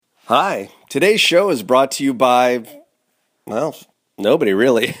Hi, today's show is brought to you by, well, nobody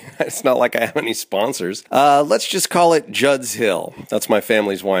really. It's not like I have any sponsors. Let's just call it Judd's Hill. That's my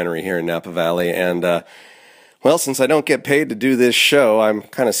family's winery here in Napa Valley. And, well, since I don't get paid to do this show, I'm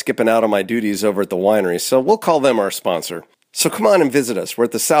kind of skipping out on my duties over at the winery. So we'll call them our sponsor. So come on and visit us. We're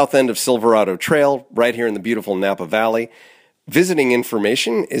at the south end of Silverado Trail, right here in the beautiful Napa Valley. Visiting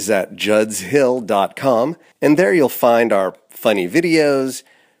information is at juddshill.com. And there you'll find our funny videos,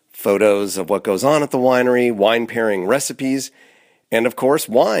 photos of what goes on at the winery, wine pairing recipes, and of course,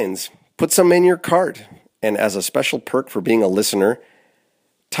 wines. Put some in your cart. And as a special perk for being a listener,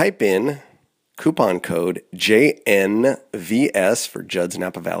 type in coupon code JNVS for Judd's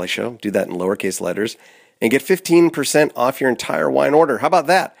Napa Valley Show. Do that in lowercase letters and get 15% off your entire wine order. How about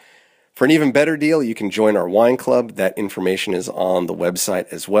that? For an even better deal, you can join our wine club. That information is on the website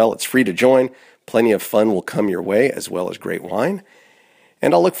as well. It's free to join. Plenty of fun will come your way, as well as great wine.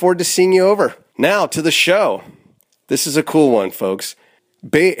 And I'll look forward to seeing you over. Now to the show. This is a cool one, folks.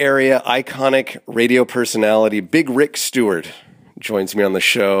 Bay Area iconic radio personality Big Rick Stewart joins me on the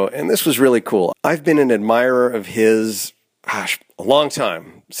show, and this was really cool. I've been an admirer of his, a long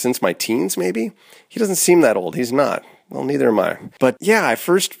time, since my teens maybe. He doesn't seem that old. He's not. Well, neither am I. But yeah, I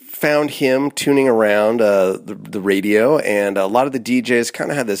first found him tuning around the radio, and a lot of the DJs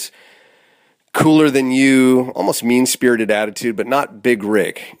kind of had this cooler than you, almost mean-spirited attitude, but not Big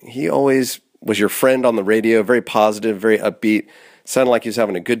Rick. He always was your friend on the radio, very positive, very upbeat, sounded like he was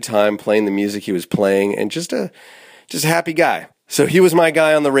having a good time playing the music he was playing, and just a happy guy. So he was my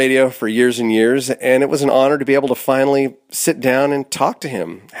guy on the radio for years and years, and it was an honor to be able to finally sit down and talk to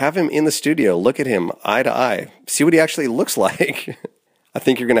him, have him in the studio, look at him eye to eye, see what he actually looks like. I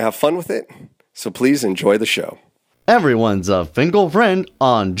think you're going to have fun with it, so please enjoy the show. Everyone's a Finkel friend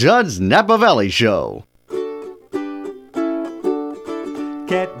on Judd's Napa Valley Show.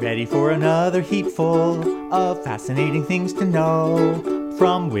 Get ready for another heapful of fascinating things to know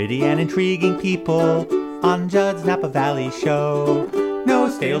from witty and intriguing people on Judd's Napa Valley Show. No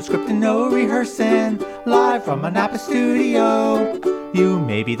stale script and no rehearsing, live from a Napa studio. You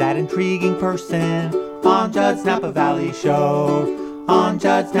may be that intriguing person on Judd's Napa Valley Show. On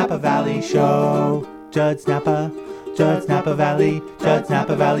Judd's Napa Valley Show. Judd's Napa Valley, Judd's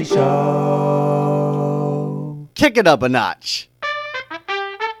Napa Valley Show. Kick it up a notch.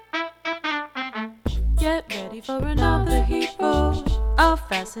 Get ready for another heapful of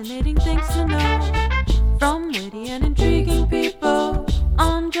fascinating things to know from witty and intriguing people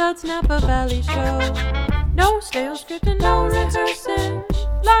on Judd's Napa Valley Show. No stale script and no rehearsing,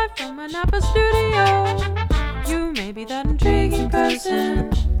 live from a Napa studio. You may be that intriguing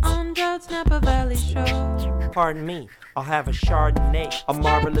person on Judd's Napa Valley Show. Pardon me, I'll have a Chardonnay. A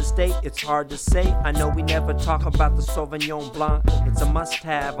marvelous day, it's hard to say. I know we never talk about the Sauvignon Blanc. It's a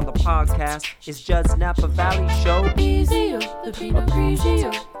must-have on the podcast. It's Judd's Napa Valley Show. Easy, the Pinot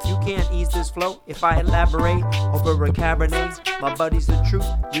Grigio. You can't ease this flow if I elaborate over a Cabernet. My buddy's the truth.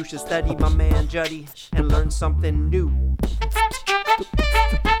 You should study my man Juddy and learn something new.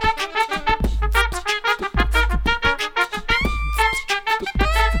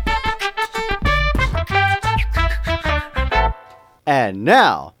 And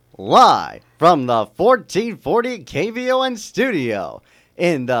now, live from the 1440 KVON studio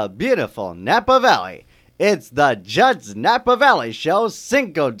in the beautiful Napa Valley, it's the Judd's Napa Valley Show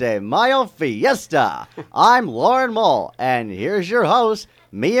Cinco de Mayo Fiesta. I'm Lauren Mole, and here's your host,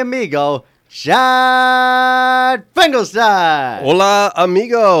 mi amigo, Judd Finkelstein. Hola,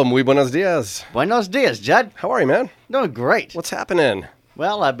 amigo. Muy buenos dias. Buenos dias, Judd. How are you, man? Doing great. What's happening?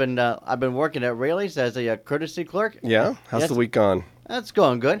 Well, I've been working at Rayleigh's as a courtesy clerk. Yeah? How's the week gone? That's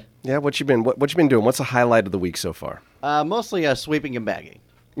going good. Yeah, what you been doing? What's the highlight of the week so far? Mostly sweeping and bagging.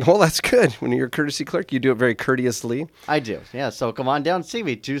 Well, that's good. When you're a courtesy clerk, you do it very courteously. I do. Yeah, so come on down, see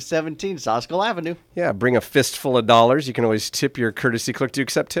me, 217 Soskull Avenue. Yeah, bring a fistful of dollars. You can always tip your courtesy clerk. Do you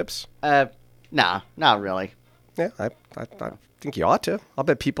accept tips? Nah, not really. Yeah, I think you ought to. I'll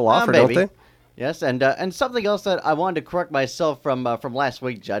bet people offer, don't they? Yes, and something else that I wanted to correct myself from last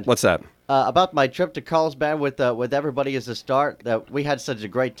week, Judd. What's that? About my trip to Carlsbad with everybody as a start. That we had such a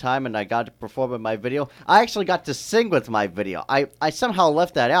great time, and I got to perform in my video. I actually got to sing with my video. I somehow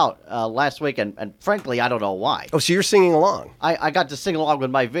left that out last week, and frankly, I don't know why. Oh, so you're singing along? I got to sing along with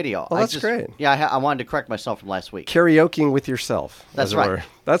my video. Well, that's great. Yeah, I wanted to correct myself from last week. Karaokeing with yourself. That's right.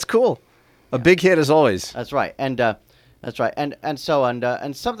 That's cool. A big hit as always. That's right. And that's right. And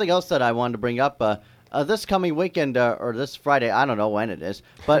something else that I wanted to bring up. This coming weekend, or this Friday, I don't know when it is,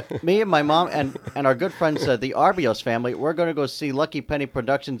 but me and my mom and our good friends, the Arbios family, we're going to go see Lucky Penny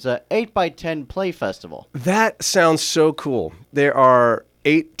Productions' 8x10 Play Festival. That sounds so cool. There are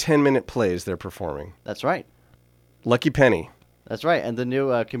 8 10-minute plays they're performing. That's right. Lucky Penny. That's right. And the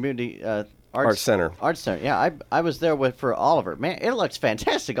new community Arts Center. Arts Center. Yeah, I was there for Oliver. Man, it looks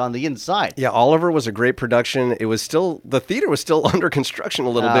fantastic on the inside. Yeah, Oliver was a great production. The theater was still under construction a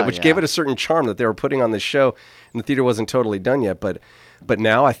little bit, which gave it a certain charm that they were putting on this show, and the theater wasn't totally done yet. But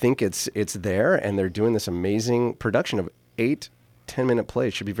now I think it's there, and they're doing this amazing production of 8 10-minute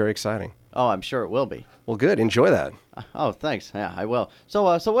plays. Should be very exciting. Oh, I'm sure it will be. Well, good. Enjoy that. Oh, thanks. Yeah, I will. So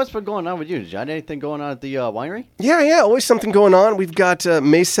what's been going on with you, John? Anything going on at the winery? Yeah, always something going on. We've got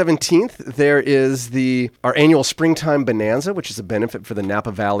May 17th. There is our annual Springtime Bonanza, which is a benefit for the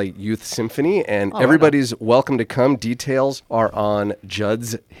Napa Valley Youth Symphony, and everybody's welcome to come. Details are on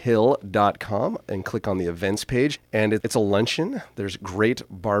juddshill.com, and click on the events page. And it's a luncheon. There's great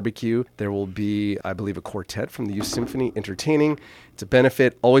barbecue. There will be, I believe, a quartet from the Youth Symphony entertaining. It's a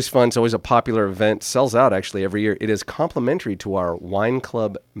benefit, always fun. It's always a popular event. Sells out actually every year. It is complimentary to our wine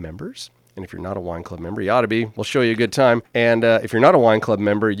club members. And if you're not a wine club member, you ought to be. We'll show you a good time. And if you're not a wine club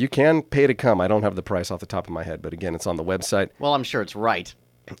member, you can pay to come. I don't have the price off the top of my head, but again, it's on the website. Well, I'm sure it's right.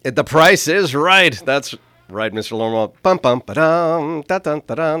 The price is right. That's right, Mr. Lormo. Bum bum ba-dum, da-dun,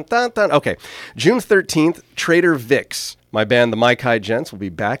 da-dun, dun-dun. Okay, June 13th, Trader Vic's. My band, the Mai Kai Gents, will be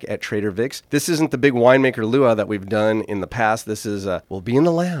back at Trader Vic's. This isn't the big winemaker luau that we've done in the past. This is, we'll be in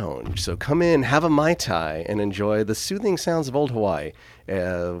the lounge. So come in, have a Mai Tai, and enjoy the soothing sounds of old Hawaii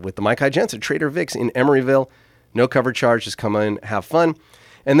with the Mai Kai Gents at Trader Vic's in Emeryville. No cover charge, just come in, have fun.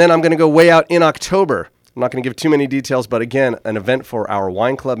 And then I'm going to go way out in October. I'm not going to give too many details, but again, an event for our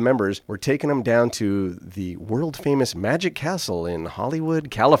wine club members. We're taking them down to the world-famous Magic Castle in Hollywood,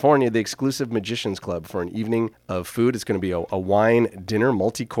 California, the exclusive Magicians Club, for an evening of food. It's going to be a wine dinner,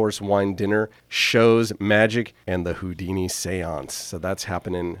 multi-course wine dinner, shows, magic, and the Houdini Seance. So that's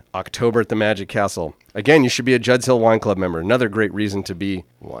happening October at the Magic Castle. Again, you should be a Judd's Hill Wine Club member. Another great reason to be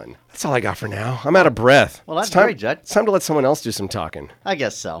one. That's all I got for now. I'm out of breath. Well, that's great, Judd. It's time to let someone else do some talking. I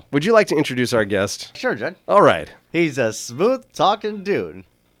guess so. Would you like to introduce our guest? Sure, Judd. All right. He's a smooth-talking dude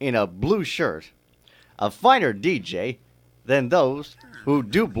in a blue shirt. A finer DJ than those who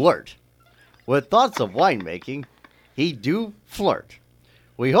do blurt. With thoughts of winemaking, he do flirt.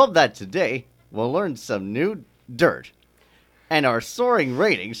 We hope that today we'll learn some new dirt. And our soaring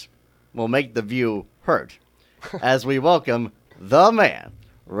ratings will make the view hurt. As we welcome the man,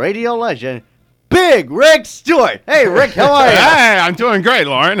 radio legend, Big Rick Stewart. Hey, Rick, how are you? Hey, I'm doing great,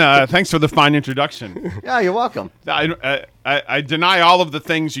 Lauren. Thanks for the fine introduction. Yeah, you're welcome. I deny all of the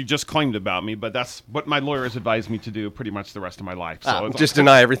things you just claimed about me, but that's what my lawyers advised me to do pretty much the rest of my life. So just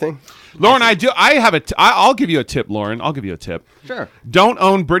deny everything? Lauren, I'll give you a tip, Lauren. I'll give you a tip. Sure. Don't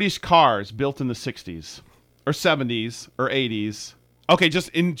own British cars built in the 60s or 70s or 80s. Okay, just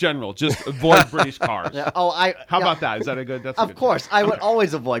in general, just avoid British cars. Yeah, How about that? Is that a good? That's a of good course, tip. I would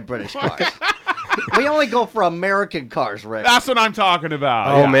always avoid British cars. We only go for American cars, Rick. That's what I'm talking about.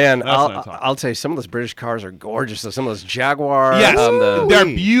 Oh, Yeah, man. that's what I'm talking about. I'll tell you, some of those British cars are gorgeous. Some of those Jaguars. Yes, the they're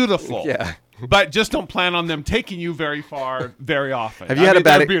beautiful. Yeah. But just don't plan on them taking you very far very often. Have you had a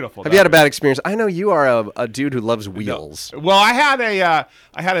bad? They're beautiful. Have you had a bad experience? I know you are a dude who loves wheels. Well, I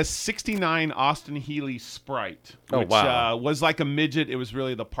had a '69 Austin Healey Sprite, which was like a midget. It was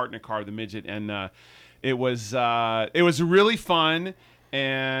really the partner car of the midget, and it was really fun.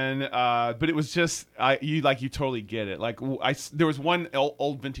 And but it was just you totally get it. Like there was one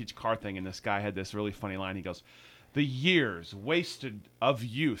old vintage car thing, and this guy had this really funny line. He goes, "The years wasted of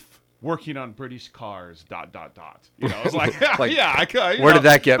youth working on British cars, ... You know, it's like, where did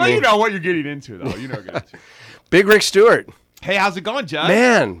that get me? You know what you're getting into, though. You know what you're getting into. Big Rick Stewart. Hey, how's it going, Judd?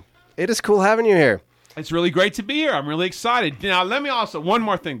 Man, it is cool having you here. It's really great to be here. I'm really excited. Now, let me also, one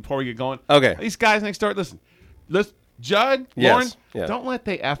more thing before we get going. Okay. These guys next door, listen, Judd, Yes, Lauren, yeah. don't let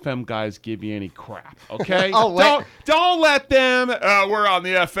the FM guys give you any crap, okay? Oh, wait. Don't let them, we're on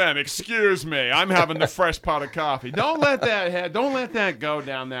the FM, excuse me, I'm having the fresh pot of coffee. Don't let that go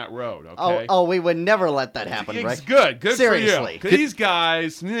down that road, okay? Oh, we would never let that happen, It's Rick. good Seriously. for you. These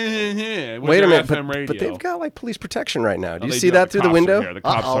guys, with Wait a their minute, FM radio. but they've got like police protection right now. Do you They see do. that The through the cops window? are here. The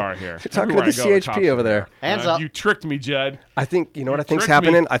cops are here. You're talking Everywhere to the I go, CHP cops are over there. here. Hands up. You tricked me, Judd. I think you know what I think's tricked me.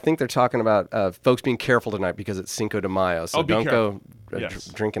 happening. I think they're talking about folks being careful tonight because it's Cinco de Mayo. So be don't careful. go Yes.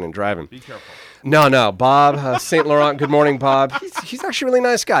 drinking and driving. Be careful. No, Bob St. Laurent. Good morning, Bob. He's actually a really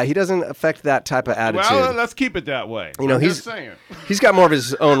nice guy. He doesn't affect that type of attitude. Well, let's keep it that way. You know, I'm he's just saying. He's got more of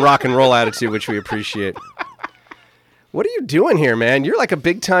his own rock and roll attitude, which we appreciate. What are you doing here, man? You're like a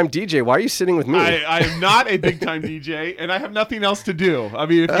big-time DJ. Why are you sitting with me? I am not a big-time DJ, and I have nothing else to do. I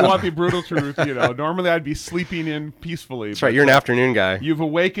mean, if you want the brutal truth, normally I'd be sleeping in peacefully. That's right. You're an afternoon guy. You've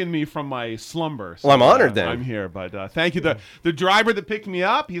awakened me from my slumber. So, well, I'm honored then. I'm here, but thank you. The driver that picked me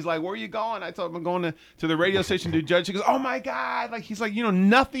up, he's like, where are you going? I told him I'm going to the radio station to Judd. He goes, oh, my God. He's like,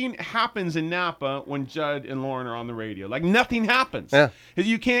 nothing happens in Napa when Judd and Lauren are on the radio. Like, nothing happens. Yeah.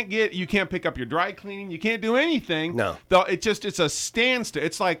 You can't pick up your dry cleaning. You can't do anything. No. It's a standstill.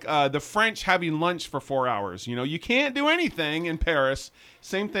 It's like the French having lunch for 4 hours. You can't do anything in Paris.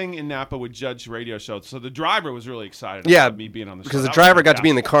 Same thing in Napa with Judd's radio show. So the driver was really excited about me being on the show. Because the driver got to be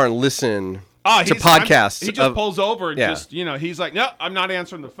in the car and listen to podcasts. He just pulls over and he's like, no, I'm not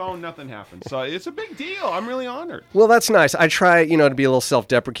answering the phone. Nothing happens. So it's a big deal. I'm really honored. Well, that's nice. I try, to be a little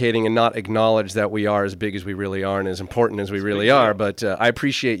self-deprecating and not acknowledge that we are as big as we really are and as important as we really are. But I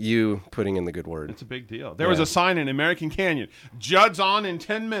appreciate you putting in the good word. It's a big deal. There was a sign in American Canyon. Judd's on in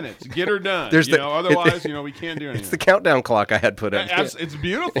 10 minutes. Get her done. Otherwise, we can't do anything. It's the countdown clock I had put up. It's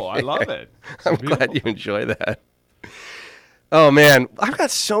beautiful. I love it. I'm glad you enjoy that. Oh, man, I've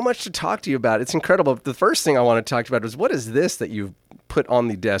got so much to talk to you about. It's incredible. The first thing I want to talk about is what is this that you've put on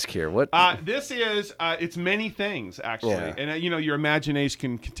the desk here? What? This is, it's many things, actually. Yeah. And, your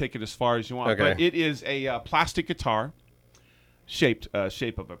imagination can take it as far as you want. Okay. But it is a plastic guitar, shape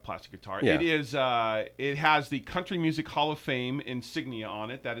of a plastic guitar. Yeah. It is. It has the Country Music Hall of Fame insignia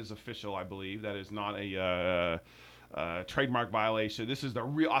on it. That is official, I believe. That is not a... trademark violation. This is the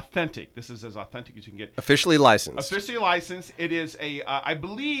real authentic. This is as authentic as you can get. Officially licensed. It is a. I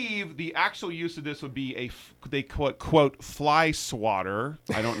believe the actual use of this would be they quote fly swatter.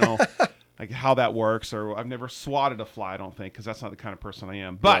 I don't know like how that works, or I've never swatted a fly. I don't think, because that's not the kind of person I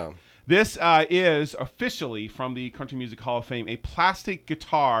am. But this is officially from the Country Music Hall of Fame a plastic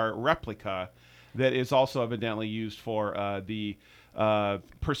guitar replica that is also evidently used for the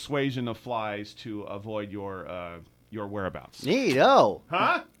persuasion of flies to avoid your whereabouts. Neato.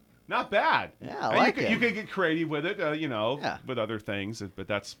 Huh? Not bad. Yeah, I like it. You could get creative with it, with other things, but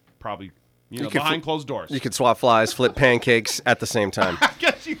that's probably, behind closed doors. You could swap flies, flip pancakes at the same time. I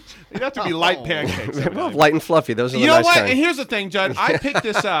guess you'd have to be light pancakes. Well, light and fluffy. Those are the nice nice what? kind. And here's the thing, Judd. I picked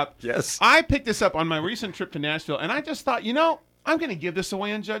this up. Yes. I picked this up on my recent trip to Nashville, and I just thought, I'm going to give this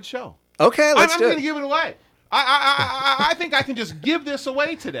away on Judd's show. Okay, let's do it. I'm going to give it away. I think I can just give this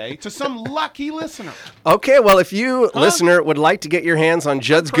away today to some lucky listener. Okay, well, if you, listener, would like to get your hands on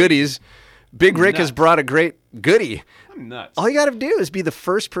Judd's goodies, Big Rick has brought a great goodie. I'm nuts. All you got to do is be the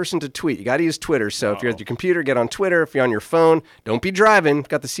first person to tweet. You got to use Twitter. So if you're at your computer, get on Twitter. If you're on your phone, don't be driving.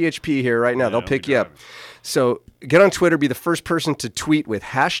 Got the CHP here right now. They'll pick you up. So get on Twitter, be the first person to tweet with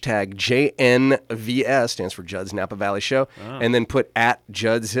hashtag JNVS, stands for Judd's Napa Valley Show, and then put at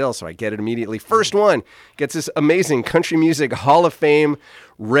Judd's Hill. So I get it immediately. First one gets this amazing Country Music Hall of Fame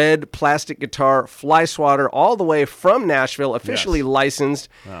red plastic guitar fly swatter all the way from Nashville, officially licensed,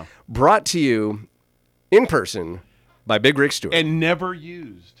 brought to you in person by Big Rick Stewart. And never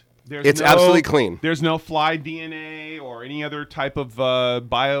used. It's absolutely clean. There's no fly DNA or any other type of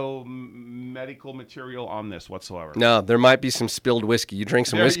biomedical material on this whatsoever. No, there might be some spilled whiskey. You drink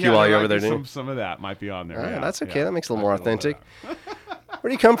some whiskey while you're over there, didn't you? Some of that might be on there. That's okay. That makes it a little more authentic. Where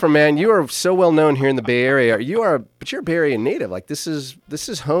do you come from, man? You are so well known here in the Bay Area. But you're a Bay Area native. Like this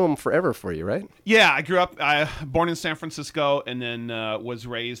is home forever for you, right? Yeah, I grew up, born in San Francisco, and then was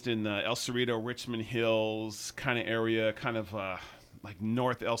raised in the El Cerrito, Richmond Hills kind of area, kind of like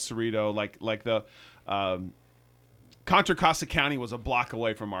North El Cerrito, like the Contra Costa County was a block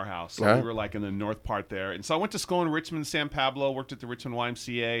away from our house, so we were like in the north part there. And so I went to school in Richmond, San Pablo, worked at the Richmond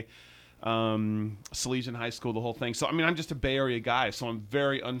YMCA. Salesian High School, the whole thing. So, I mean, I'm just a Bay Area guy, so I'm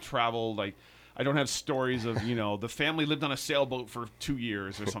very untraveled. Like, I don't have stories of, the family lived on a sailboat for 2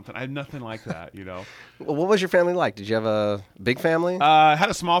 years or something. I have nothing like that, Well, what was your family like? Did you have a big family? Had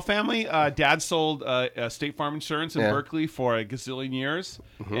a small family. Dad sold State Farm Insurance in Berkeley for a gazillion years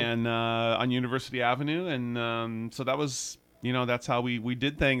and on University Avenue. And so that was... that's how we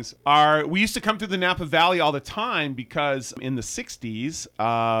did things. We used to come through the Napa Valley all the time because in the 60s,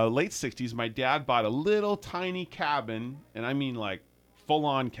 late 60s, my dad bought a little tiny cabin, and I mean like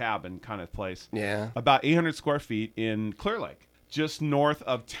full-on cabin kind of place. Yeah. About 800 square feet in Clear Lake, just north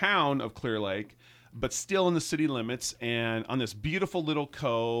of town of Clear Lake, but still in the city limits and on this beautiful little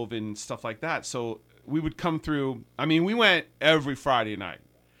cove and stuff like that. So we would come through. I mean, we went every Friday night.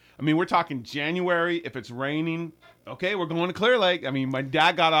 I mean, we're talking January. If it's raining, okay, we're going to Clear Lake. I mean, my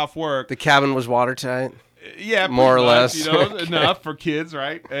dad got off work. The cabin was watertight? Yeah, more or less. Enough for kids,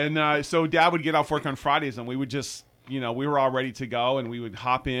 right? And so Dad would get off work on Fridays, and we would just, we were all ready to go, and we would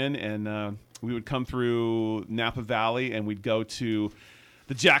hop in and we would come through Napa Valley, and we'd go to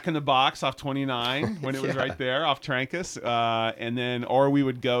the Jack in the Box off 29 when it was right there off Trancas, and then or we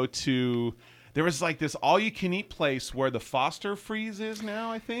would go to. There was like this all-you-can-eat place where the Foster Freeze is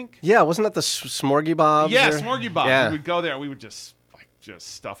now, I think. Yeah, wasn't that the Smorgy Bob's? Yeah, Smorgy Bob's. Yeah. We would go there. We would just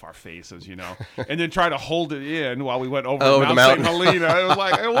stuff our faces, and then try to hold it in while we went over the Mount St. mountain. Helena. It was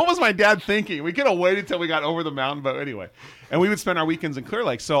like, what was my dad thinking? We could have waited till we got over the mountain, but anyway. And we would spend our weekends in Clear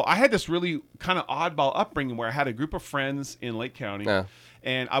Lake. So I had this really kind of oddball upbringing where I had a group of friends in Lake County. Yeah.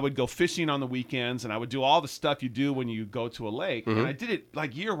 And I would go fishing on the weekends, and I would do all the stuff you do when you go to a lake. And I did it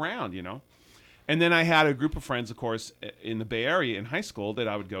like year round, And then I had a group of friends, of course, in the Bay Area in high school that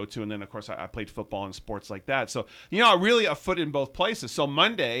I would go to. And then, of course, I played football and sports like that. So, really a foot in both places. So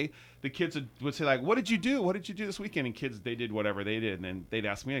Monday, the kids would say, like, what did you do? What did you do this weekend? And kids, they did whatever they did. And then they'd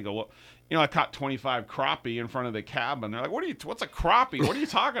ask me, I go, well, I caught 25 crappie in front of the cabin. They're like, what's a crappie? What are you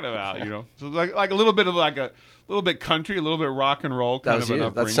talking about? So like a little bit of a little bit country, a little bit rock and roll kind of an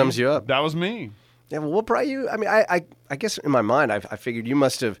upbringing. That sums you up. That was me. Yeah, well, what brought you? I mean, I guess in my mind, I figured you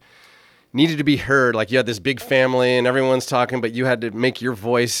must have needed to be heard. Like you had this big family and everyone's talking, but you had to make your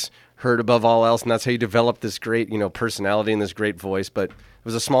voice heard above all else. And that's how you developed this great, personality and this great voice. But it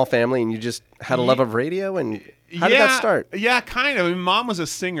was a small family and you just had a love of radio. And how did that start? Yeah, kind of. I mean, Mom was a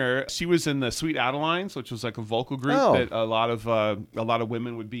singer. She was in the Sweet Adelines, which was like a vocal group that a lot of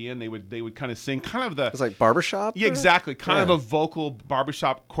women would be in. They would kind of sing kind of the. It was like barbershop? Yeah, exactly. Kind of a vocal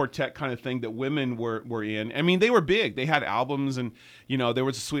barbershop quartet kind of thing that women were in. I mean, they were big. They had albums and, there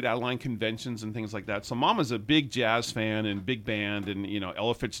was Sweet Adeline conventions and things like that. So Mom was a big jazz fan and big band and,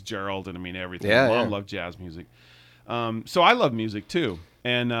 Ella Fitzgerald and, I mean, everything. Yeah, Mom loved jazz music. So I love music too.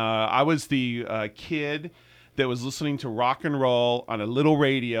 And I was the kid that was listening to rock and roll on a little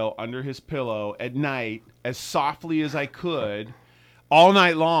radio under his pillow at night as softly as I could all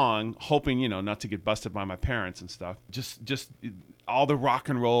night long, hoping, not to get busted by my parents and stuff. Just all the rock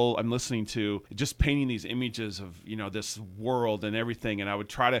and roll I'm listening to, just painting these images of, this world and everything. And I would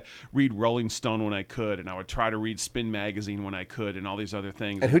try to read Rolling Stone when I could, and I would try to read Spin Magazine when I could, and all these other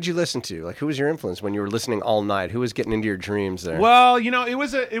things. And who'd you listen to? Like, who was your influence when you were listening all night? Who was getting into your dreams there? Well, it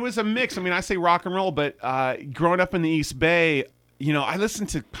was a mix. I mean, I say rock and roll, but growing up in the East Bay, I listened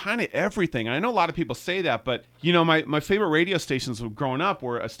to kind of everything. I know a lot of people say that, but, my favorite radio stations growing up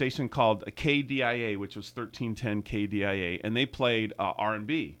were a station called KDIA, which was 1310 KDIA, and they played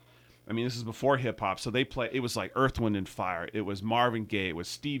R&B. I mean, this is before hip-hop, so it was like Earth, Wind, and Fire. It was Marvin Gaye. It was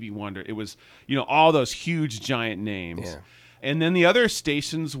Stevie Wonder. It was, all those huge, giant names. Yeah. And then the other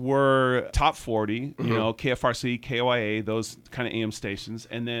stations were Top 40, KFRC, KOIA, those kind of AM stations.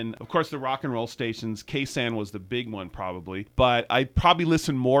 And then, of course, the rock and roll stations. KSAN was the big one probably. But I probably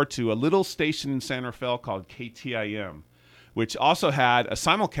listened more to a little station in San Rafael called KTIM, which also had a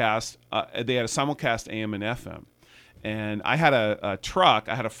simulcast. They had a simulcast AM and FM. And I had a truck.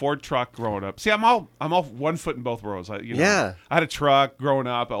 I had a Ford truck growing up. See, I'm all one foot in both worlds. I had a truck growing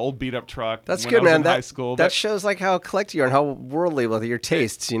up, an old beat up truck. That's when good, I was man. in high school. That shows like how eclectic you are and how worldly with your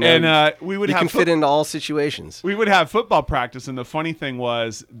tastes. And we would you have can fit into all situations. We would have football practice, and the funny thing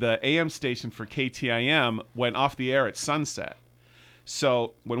was the AM station for KTIM went off the air at sunset.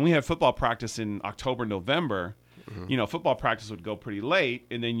 So when we had football practice in October, November, football practice would go pretty late,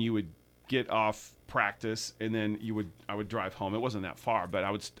 and then you would get off practice, and then I would drive home. It wasn't that far, but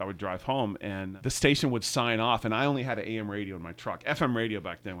I would drive home, and the station would sign off, and I only had an AM radio in my truck. FM radio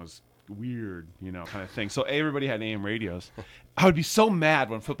back then was weird, kind of thing. So everybody had AM radios. I would be so mad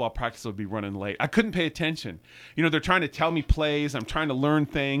when football practice would be running late. I couldn't pay attention. They're trying to tell me plays. I'm trying to learn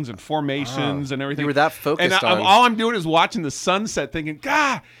things and formations and everything. You were that focused and on. all I'm doing is watching the sunset thinking,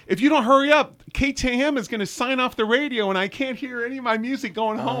 God, if you don't hurry up, KTM is going to sign off the radio and I can't hear any of my music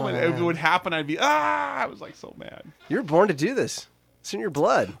going home. And if it would happen, I'd be, I was like so mad. You were born to do this. It's in your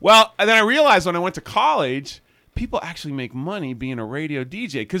blood. Well, and then I realized when I went to college, people actually make money being a radio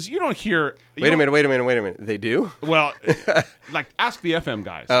DJ because you don't hear. Wait a minute. They do? Well, like ask the FM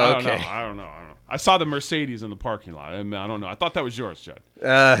guys. Oh, I don't know. I saw the Mercedes in the parking lot. I don't know. I thought that was yours, Judd.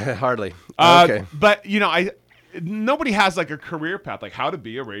 Hardly. Okay. But nobody has like a career path, like how to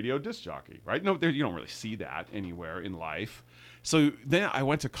be a radio disc jockey, right? No, you don't really see that anywhere in life. So then I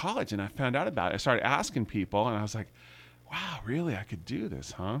went to college and I found out about it. I started asking people, and I was like, "Wow, really? I could do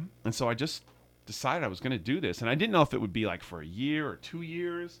this, huh?" And so I just decided I was going to do this, and I didn't know if it would be like for a year or 2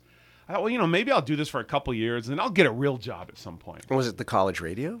 years. I thought, well, maybe I'll do this for a couple years, and I'll get a real job at some point. And was it the college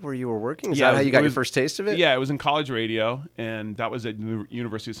radio where you were working? Is that how you got your first taste of it? Yeah, it was in college radio, and that was at the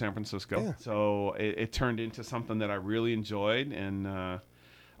University of San Francisco. Yeah. So it turned into something that I really enjoyed, and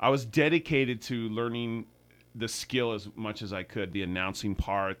I was dedicated to learning the skill as much as I could, the announcing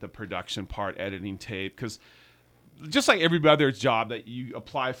part, the production part, editing tape, because just like every other job that you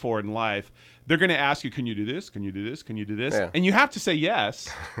apply for in life, they're going to ask you, can you do this? Can you do this? Can you do this? Yeah. And you have to say yes.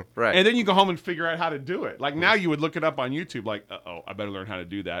 Right. And then you go home and figure out how to do it. Like now you would look it up on YouTube like, I better learn how to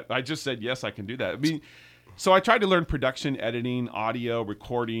do that. I just said, yes, I can do that. I mean, so I tried to learn production, editing, audio,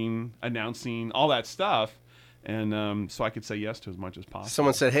 recording, announcing, all that stuff. And so I could say yes to as much as possible.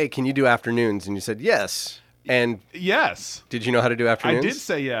 Someone said, hey, can you do afternoons? And you said, yes. And yes. Did you know how to do afternoons? I did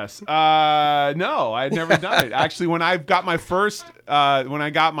say yes. No, I had never done it. Actually, when I got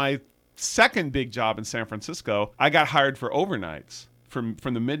my second big job in San Francisco, I got hired for overnights from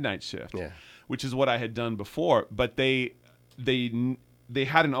the midnight shift, which is what I had done before. But they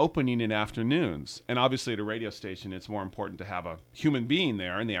had an opening in afternoons, and obviously at a radio station, it's more important to have a human being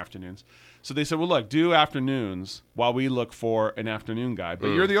there in the afternoons. So they said, well, look, do afternoons while we look for an afternoon guy. But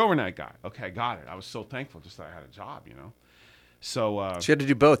you're the overnight guy. Okay, got it. I was so thankful just that I had a job, you know. So you had to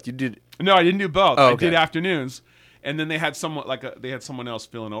do both. You did? No, I didn't do both. Oh, I did afternoons, and then they had someone else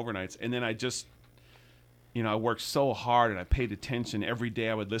filling overnights, and then I just, you know, I worked so hard and I paid attention every day.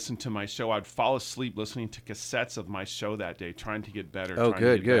 I would listen to my show. I'd fall asleep listening to cassettes of my show that day, trying to get better.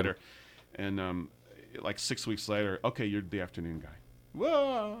 Better. And like 6 weeks later, okay, you're the afternoon guy.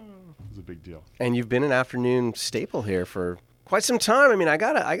 Whoa, it was a big deal. And you've been an afternoon staple here for quite some time. I mean, I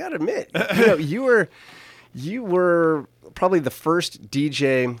gotta admit, you know, you were probably the first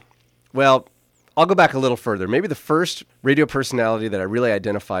DJ. Well, I'll go back a little further. Maybe the first radio personality that I really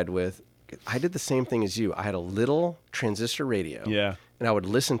identified with. I did the same thing as you. I had a little transistor radio. Yeah. And I would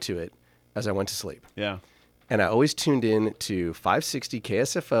listen to it as I went to sleep. Yeah. And I always tuned in to 560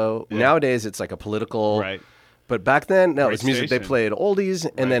 KSFO. Yeah. Nowadays, it's like a political. Right. But back then, no, it was music. Station. They played oldies.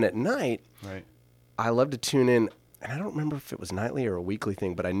 And then at night, right. I loved to tune in. And I don't remember if it was nightly or a weekly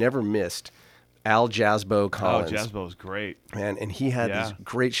thing, but I never missed Al Jazzbo Collins. Oh, Jazzbo was great. And he had these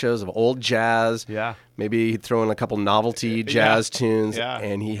great shows of old jazz. Yeah. Maybe he'd throw in a couple novelty jazz tunes. Yeah.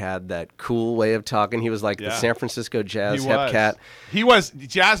 And he had that cool way of talking. He was like the San Francisco jazz hep cat.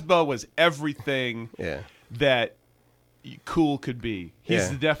 Jazzbo was everything that cool could be. He's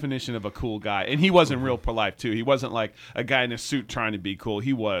the definition of a cool guy. And he was in real life, too. He wasn't like a guy in a suit trying to be cool.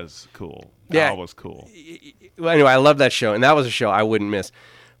 He was cool. Yeah. Al was cool. Well, anyway, I love that show. And that was a show I wouldn't miss.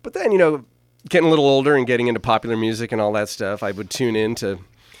 But then, you know, getting a little older and getting into popular music and all that stuff, I would tune in to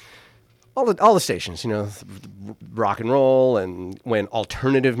all the stations, you know, rock and roll, and when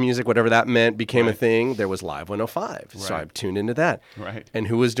alternative music, whatever that meant, became a thing, there was Live 105. Right. So I tuned into that. Right. And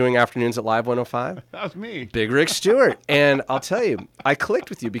who was doing afternoons at Live 105? That was me. Big Rick Stewart. And I'll tell you, I clicked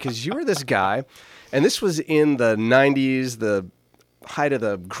with you because you were this guy, and this was in the 90s, the height of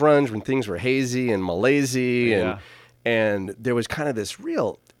the grunge, when things were hazy and malaise, and there was kind of this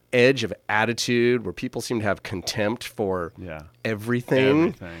real edge of attitude where people seemed to have contempt for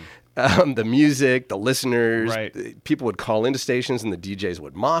everything. The music, the listeners, people would call into stations and the DJs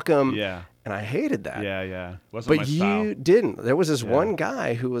would mock them. Yeah. And I hated that. Yeah. Wasn't my style. You didn't. There was this one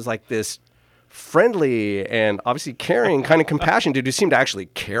guy who was like this friendly and obviously caring, kind of compassionate dude who seemed to actually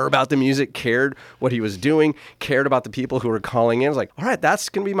care about the music, cared what he was doing, cared about the people who were calling in. I was like, all right, that's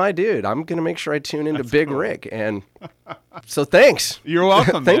going to be my dude. I'm going to make sure I tune into Big Rick. And so thanks. You're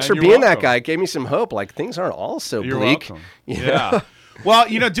welcome. Thanks for being that guy. It gave me some hope. Like, things aren't all so bleak. Welcome. Yeah. Well,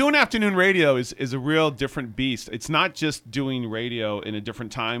 you know, doing afternoon radio is a real different beast. It's not just doing radio in a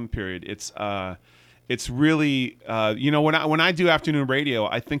different time period. It's really, you know, when I do afternoon radio,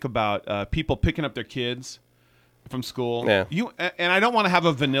 I think about people picking up their kids from school. Yeah. And I don't want to have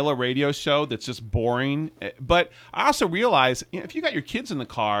a vanilla radio show that's just boring. But I also realize, you know, if you got your kids in the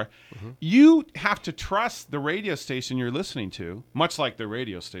car, you have to trust the radio station you're listening to, much like the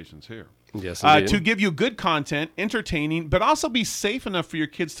radio stations here. Yes, to give you good content, entertaining, but also be safe enough for your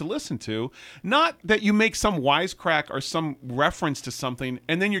kids to listen to. Not that you make some wisecrack or some reference to something,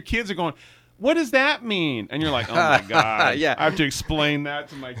 and then your kids are going, what does that mean? And you're like, oh my God. I have to explain that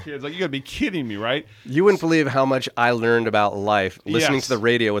to my kids. Like, you got to be kidding me, right? You wouldn't believe how much I learned about life listening to the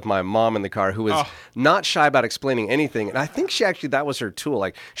radio with my mom in the car, who was not shy about explaining anything. And I think that was her tool.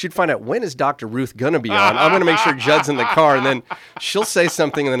 Like, she'd find out, when is Dr. Ruth going to be on? I'm going to make sure Judd's in the car, and then she'll say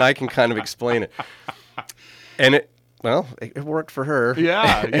something, and then I can kind of explain it. And Well, it worked for her.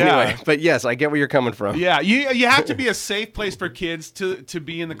 Yeah, Anyway, yeah. but yes, I get where you're coming from. Yeah, you have to be a safe place for kids to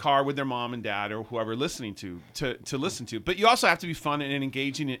be in the car with their mom and dad or whoever listening to listen to. But you also have to be fun and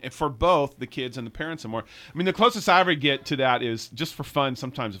engaging for both the kids and the parents and more. I mean, the closest I ever get to that is just for fun.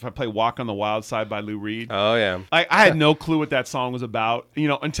 Sometimes if I play "Walk on the Wild Side" by Lou Reed. Oh yeah. I had no clue what that song was about,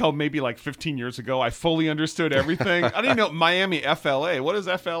 until maybe like 15 years ago. I fully understood everything. I didn't know Miami FLA. What is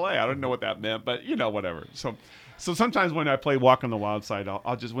FLA? I don't know what that meant, but whatever. So sometimes when I play "Walk on the Wild Side,"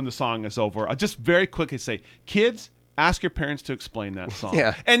 I'll just, when the song is over, I'll just very quickly say, "Kids, ask your parents to explain that song."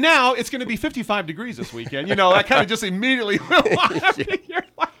 Yeah. And now it's going to be 55 degrees this weekend. That kind of just immediately.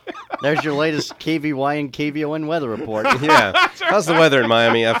 There's your latest KVY and KVON weather report. Yeah. How's the weather in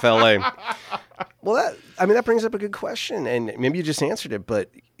Miami FLA? Well, that brings up a good question, and maybe you just answered it, but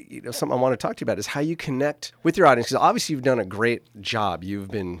something I want to talk to you about is how you connect with your audience, because obviously you've done a great job. You've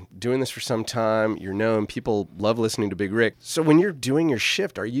been doing this for some time. You're known. People love listening to Big Rick. So when you're doing your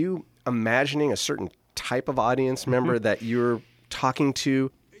shift, are you imagining a certain type of audience member that you're talking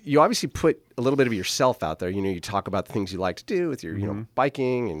to? You obviously put a little bit of yourself out there. You talk about the things you like to do with your,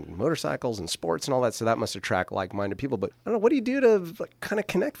 biking and motorcycles and sports and all that. So that must attract like-minded people. But I don't know, what do you do to kind of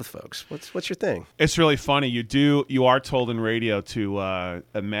connect with folks? What's your thing? It's really funny. You are told in radio to,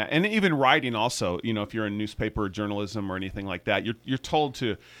 and even writing also, if you're in newspaper or journalism or anything like that, you're told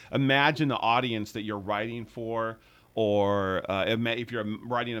to imagine the audience that you're writing for. Or if you're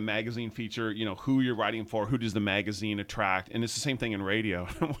writing a magazine feature, who you're writing for, who does the magazine attract? And it's the same thing in radio.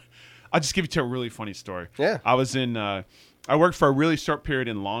 I'll just give you a really funny story. Yeah. I worked for a really short period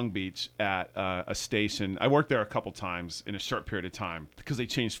in Long Beach at a station. I worked there a couple times in a short period of time because they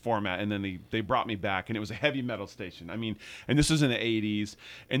changed format, and then they brought me back, and it was a heavy metal station. I mean, and this was in the 80s,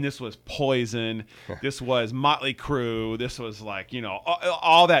 and this was Poison. This was Motley Crue. This was like,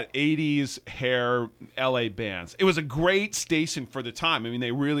 all that 80s hair LA bands. It was a great station for the time. I mean,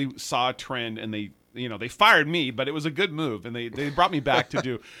 they really saw a trend, and they fired me, but it was a good move, and they brought me back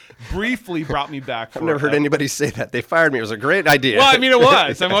briefly brought me back. I've never heard anybody say that. They fired me. It was a great idea. Well, I mean, it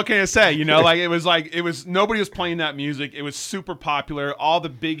was. What can I say? It was nobody was playing that music. It was super popular. All the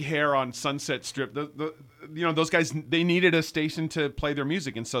big hair on Sunset Strip. Those guys, they needed a station to play their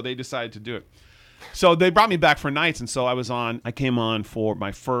music, and so they decided to do it. So they brought me back for nights, and so I came on for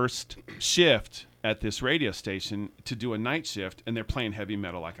my first shift at this radio station to do a night shift, and they're playing heavy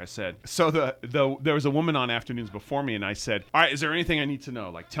metal, like I said. So there was a woman on afternoons before me, and I said, all right, is there anything I need to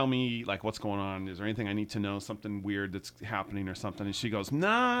know? Like, tell me, like, what's going on? Is there anything I need to know? Something weird that's happening or something? And she goes,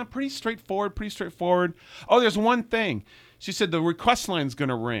 nah, pretty straightforward. Oh, there's one thing. She said, the request line's going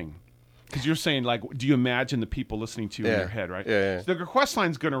to ring. Because you're saying, like, do you imagine the people listening to you in your head, right? Yeah. So the request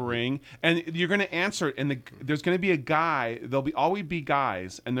line's going to ring, and you're going to answer it, and there's going to be a guy. There'll always be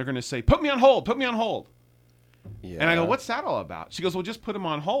guys, and they're going to say, put me on hold. Yeah. And I go, what's that all about? She goes, well, just put him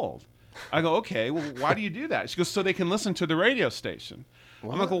on hold. I go, okay, well, why do you do that? She goes, so they can listen to the radio station.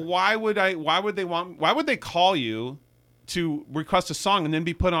 What? I'm like, well, why would they call you to request a song and then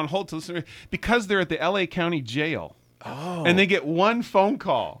be put on hold to listen? Because they're at the LA County Jail. Oh. And they get one phone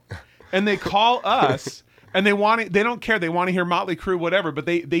call. And they call us, and they don't care. They want to hear Motley Crue, whatever, but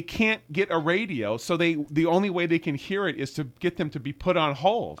they can't get a radio, so the only way they can hear it is to get them to be put on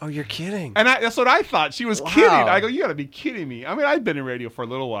hold. Oh, you're kidding. And that's what I thought. She was kidding. I go, you got to be kidding me. I mean, I'd been in radio for a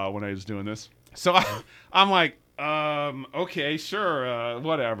little while when I was doing this. So I'm like, okay, sure,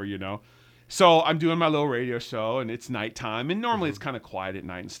 whatever, So I'm doing my little radio show, and it's nighttime, and normally it's kind of quiet at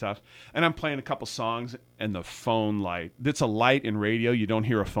night and stuff. And I'm playing a couple songs, and the phone light. That's a light in radio. You don't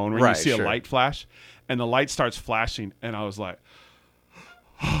hear a phone ring. Right, you see a light flash, and the light starts flashing, and I was like,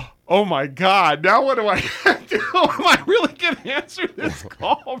 oh, my God, now what do I do? Am I really going to answer this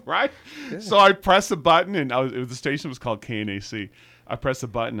call, right? Yeah. So I press a button, and the station was called KNAC. I press a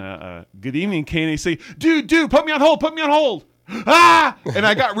button, good evening, KNAC. Dude, put me on hold. And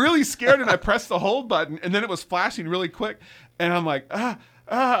I got really scared, and I pressed the hold button, and then it was flashing really quick, and I'm like, and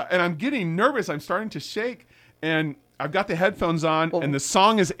I'm getting nervous. I'm starting to shake, and I've got the headphones on, and the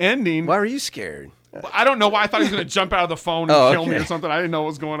song is ending. Why were you scared? I don't know why. I thought he was going to jump out of the phone and kill me or something. I didn't know what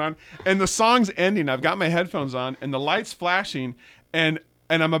was going on. And the song's ending. I've got my headphones on, and the light's flashing, and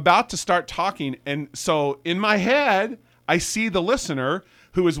I'm about to start talking, and so in my head, I see the listener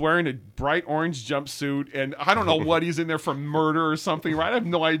who is wearing a bright orange jumpsuit, and I don't know what he's in there for, murder or something, right? I have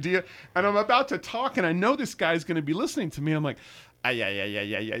no idea. And I'm about to talk, and I know this guy's going to be listening to me. I'm like, yeah.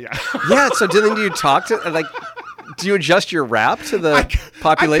 Yeah, so do you talk to, do you adjust your rap to the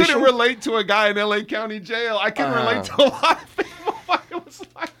population? I couldn't relate to a guy in LA County Jail. I couldn't relate to a lot of people. It was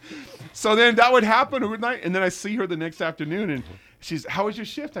like, so then that would happen overnight, and then I see her the next afternoon, and she's, how was your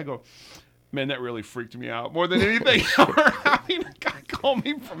shift? I go, Man, that really freaked me out more than anything ever. Having a guy call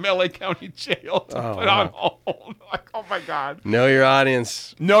me from LA County Jail to put on hold. Like, oh my God. Know your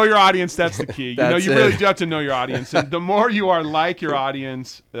audience. Know your audience. That's the key. That's you really it. do have to know your audience. And the more you are like your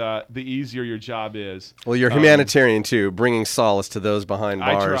audience, the easier your job is. Well, you're humanitarian too, bringing solace to those behind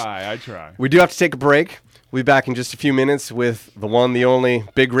bars. I try. We do have to take a break. We'll be back in just a few minutes with the one, the only,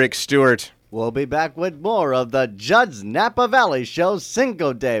 Big Rick Stewart. We'll be back with more of the Judd's Napa Valley Show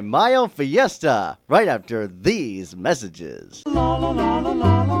Cinco de Mayo Fiesta right after these messages.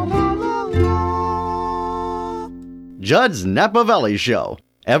 Judd's Napa Valley Show.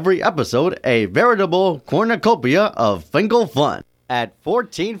 Every episode a veritable cornucopia of Finkel fun. At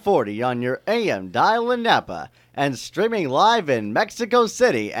 1440 on your AM dial in Napa and streaming live in Mexico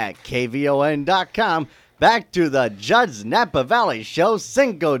City at kvon.com. Back to the Judd's Napa Valley Show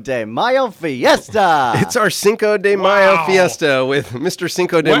Cinco de Mayo Fiesta. It's our Cinco de Mayo Fiesta with Mr.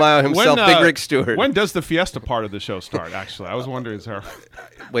 Cinco de Mayo himself, Big Rick Stewart. When does the fiesta part of the show start, actually? I was wondering, sir.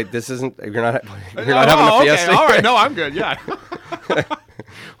 Wait, this isn't, you're not having a fiesta? Okay. All right, no, I'm good, yeah.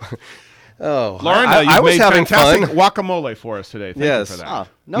 Lauren, I was made having fantastic fun. Guacamole for us today. Thank you for that. Oh,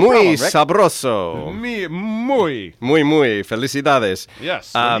 no Muy problem, Rick. sabroso. Muy. Muy. Felicidades.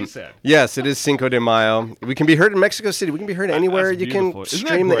 Yes, what he said. Yes, it is Cinco de Mayo. We can be heard in Mexico City. We can be heard anywhere. That's You can beautiful. Isn't that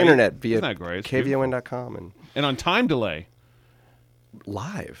stream the great? internet via Isn't that great? It's beautiful. kvon.com And on time delay.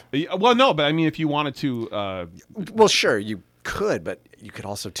 live. Well, no, but I mean, if you wanted to... Well, sure, you could, but you could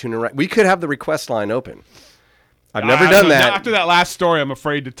also tune in right. We could have the request line open. I've never done that. After that last story, I'm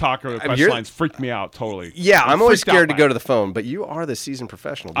afraid to talk over the request you're- lines. Freaked me out totally. Yeah, I'm always freaked out scared to by go it. to the phone, but you are the seasoned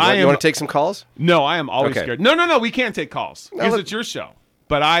professional. I You am- want to take some calls? No, I am always Okay. scared. No, we can't take calls because look- it's your show.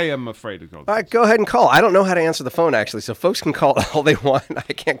 But I am afraid to go. All right, go ahead and call. I don't know how to answer the phone, actually, so folks can call all they want.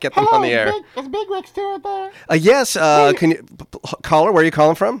 I can't get them on the air. Is Big Rick Stewart there? Yes, can you... Caller, where are you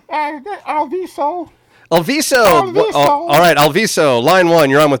calling from? Alviso. Alviso. Alviso. All right, Alviso. Line 1,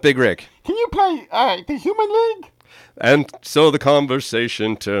 you're on with Big Rick. Can you play the Human League? And so the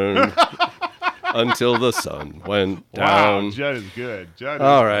conversation turned until the sun went Wow, down. Judd is good.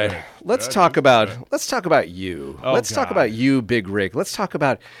 All right, let's talk about you. Oh, Let's talk God. about you, Big Rick. Let's talk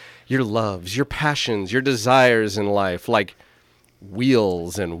about your loves, your passions, your desires in life, like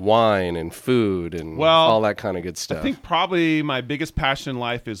wheels and wine and food and all that kind of good stuff. I think probably my biggest passion in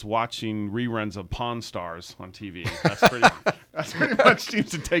life is watching reruns of Pawn Stars on TV. That's pretty much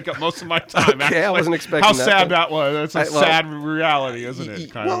seems to take up most of my time. Okay, actually. I wasn't expecting How that, sad but- that was. That's a well, sad reality, isn't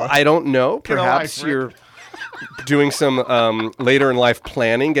it? Kind well, of. I don't know. Get a Perhaps life, Rick. you're doing some later in life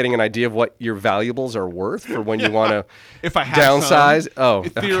planning, getting an idea of what your valuables are worth for when you want to If I had downsize. some, Oh,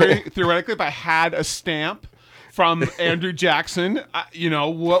 okay. theoretically, if I had a stamp from Andrew Jackson,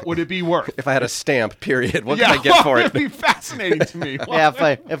 what would it be worth? If I had a stamp, period, what could I get for it'd it? be fascinating to me.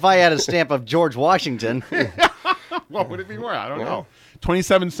 Yeah, if I had a stamp of George Washington. What would it be worth? I don't know.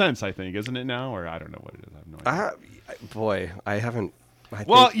 27 cents, I think, isn't it now? Or I don't know what it is. I have no idea. Boy, I haven't.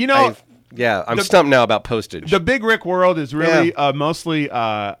 Well, I'm stumped now about postage. The Big Rick world is really mostly.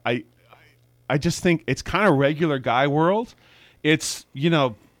 I just think it's kind of regular guy world. It's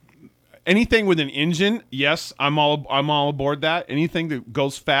anything with an engine. Yes, I'm all aboard that. Anything that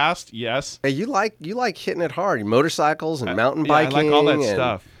goes fast. Yes. Hey, you like hitting it hard. Motorcycles and mountain Yeah, I biking. like all that and-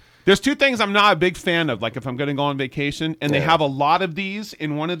 stuff. There's two things I'm not a big fan of. Like if I'm going to go on vacation and they have a lot of these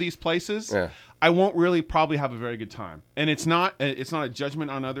in one of these places, I won't really probably have a very good time. And it's not a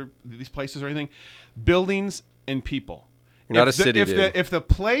judgment on these places or anything. Buildings and people. You're not a city dude. If the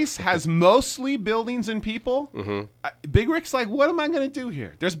place has mostly buildings and people, Big Rick's like, what am I going to do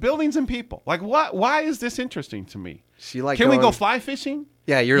here? There's buildings and people. Like, what? Why is this interesting to me? So you like Can we go going- fly fishing?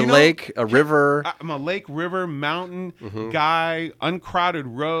 Yeah, your lake, a river. I'm a lake, river, mountain guy, uncrowded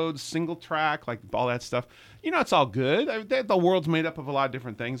roads, single track, like all that stuff. It's all good. The world's made up of a lot of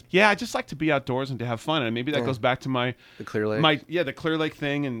different things. Yeah, I just like to be outdoors and to have fun. And maybe that goes back to the Clear Lake. the Clear Lake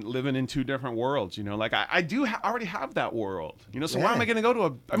thing and living in two different worlds. Like I do already have that world. So why am I going to go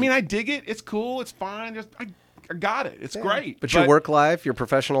to I dig it. It's cool. It's fine. I got it. It's great. But your work life, your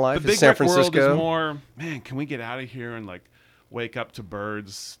professional life the is Big San Rick Francisco. world is more, man, can we get out of here and wake up to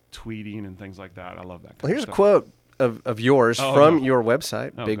birds tweeting and things like that? I love that kind Well, here's of a stuff. quote of yours from your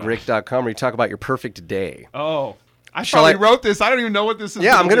website, Oh, bigrick.com, where you talk about your perfect day. Oh, I Shall probably I- wrote this. I don't even know what this is.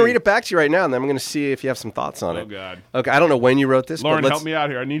 Yeah, I'm going to be. read it back to you right now, and then I'm going to see if you have some thoughts on it. Oh, God. Okay, I don't know when you wrote this, Lauren, but help me out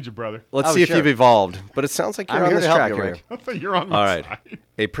here. I need you, brother. let's Oh, see if sure. you've evolved. But it sounds like you're I'm on here this to help track you, here. Rick. I thought you're on my All right. side.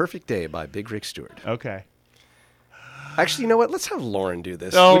 A Perfect Day by Big Rick Stewart. Okay. Actually, you know what? Let's have Lauren do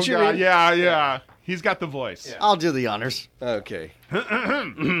this. Oh, Would you God. read? Yeah. He's got the voice. I'll do the honors. Okay.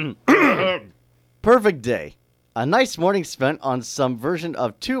 Perfect day. A nice morning spent on some version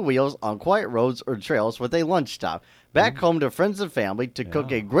of two wheels on quiet roads or trails with a lunch stop. Back home to friends and family to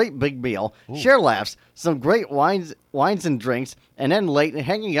cook a great big meal, share laughs, some great wines and drinks, and then late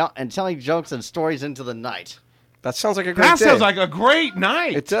hanging out and telling jokes and stories into the night. That sounds like a great That day. sounds like a great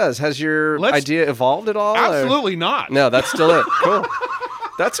night. It does. Has your idea evolved at all? Absolutely not. No, that's still it. Cool.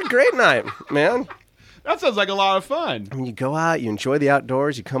 That's a great night, man. That sounds like a lot of fun. I mean, you go out, you enjoy the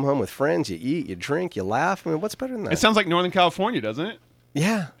outdoors, you come home with friends, you eat, you drink, you laugh. I mean, what's better than that? It sounds like Northern California, doesn't it?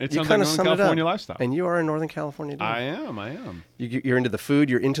 Yeah. It you sounds kinda like Northern summed it up. California lifestyle. And you are a Northern California dude. I am. You're into the food.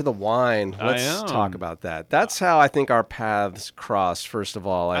 You're into the wine. Let's talk about that. That's how I think our paths crossed, first of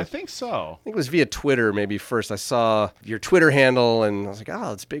all. I think so. I think it was via Twitter maybe first. I saw your Twitter handle, and I was like,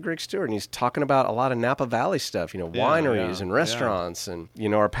 oh, it's Big Rick Stewart. And he's talking about a lot of Napa Valley stuff, wineries and restaurants. And,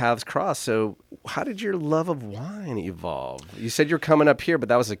 our paths crossed. So how did your love of wine evolve? You said you're coming up here, but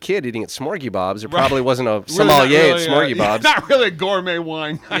that was a kid eating at Smorgy Bob's. There probably wasn't a sommelier at Smorgy Bob's. Not really a gourmet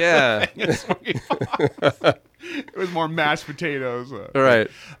wine. Yeah. It was more mashed potatoes. Right.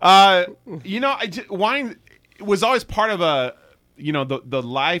 Wine was always part of the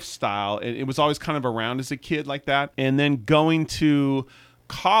lifestyle. It was always kind of around as a kid like that. And then going to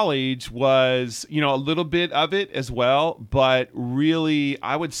college was, a little bit of it as well. But really,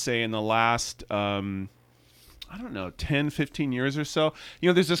 I would say in the last, 10, 15 years or so,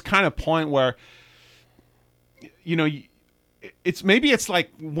 there's this kind of point where, it's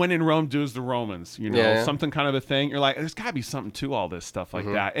like when in Rome do's the Romans, something kind of a thing. You're like, there's got to be something to all this stuff like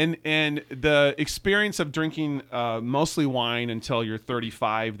that. And the experience of drinking mostly wine until you're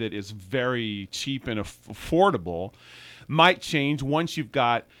 35 that is very cheap and affordable might change once you've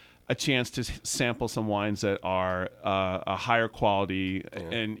got a chance to sample some wines that are a higher quality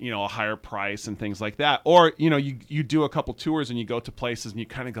and a higher price and things like that. Or you do a couple tours and you go to places and you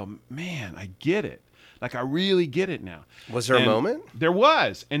kind of go, man, I get it. Like, I really get it now. Was there a moment? There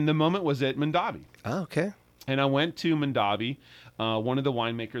was. And the moment was at Mondavi. Oh, okay. And I went to Mondavi. One of the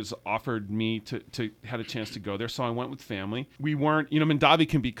winemakers offered me to had a chance to go there. So I went with family. We weren't, Mondavi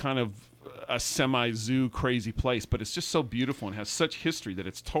can be kind of a semi-zoo crazy place, but it's just so beautiful and has such history that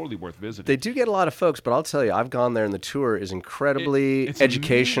it's totally worth visiting. They do get a lot of folks, but I'll tell you, I've gone there and the tour is incredibly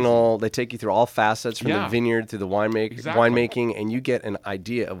educational. Amazing. They take you through all facets from the vineyard through the winemaking, and you get an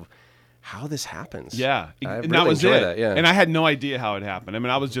idea of how this happens. Yeah. I and really that was enjoy it. That, yeah. And I had no idea how it happened. I mean,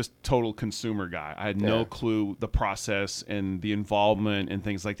 I was just total consumer guy. I had no clue the process and the involvement and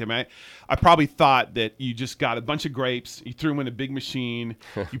things like that. I mean, I probably thought that you just got a bunch of grapes, you threw them in a big machine,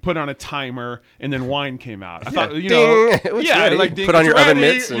 you put on a timer, and then wine came out. I thought, ding, ready. like ding, put on your ready. oven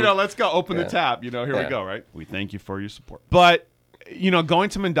mitts. And, let's go open the tap. Here we go, right? We thank you for your support. But going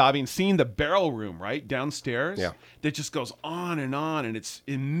to Mondavi and seeing the barrel room right downstairs, that just goes on, and it's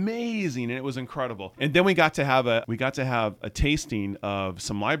amazing, and it was incredible. And then we got to have a tasting of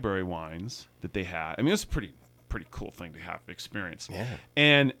some library wines that they had. I mean, it was a pretty cool thing to have experience. Yeah.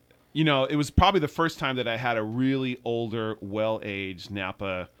 And it was probably the first time that I had a really older, well-aged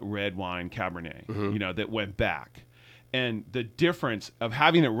Napa red wine Cabernet, that went back. And the difference of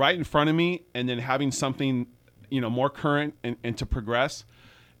having it right in front of me and then having something more current and to progress,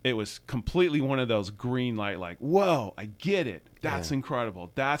 it was completely one of those green light, like, whoa, I get it. That's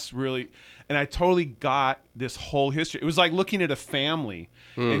incredible. That's really, and I totally got this whole history. It was like looking at a family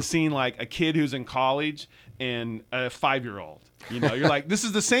and seeing like a kid who's in college and a 5-year-old. You're like, this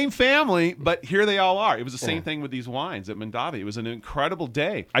is the same family, but here they all are. It was the same thing with these wines at Mondavi. It was an incredible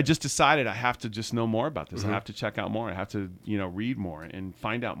day. I just decided I have to just know more about this. I have to check out more. I have to, read more and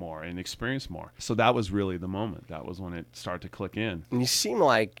find out more and experience more. So that was really the moment. That was when it started to click in. And you seem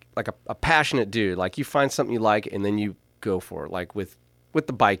like a passionate dude. Like you find something you like and then you go for it. Like with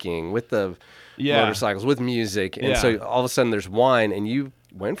the biking, with the motorcycles, with music. And so all of a sudden there's wine and you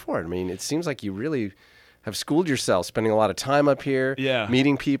went for it. I mean, it seems like you really have schooled yourself, spending a lot of time up here,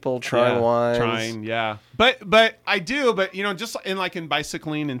 meeting people, trying wines. But I do, just in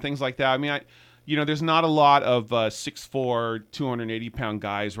bicycling and things like that. I mean, there's not a lot of 6'4", 280-pound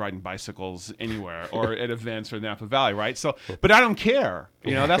guys riding bicycles anywhere or at events or Napa Valley, right? So, but I don't care.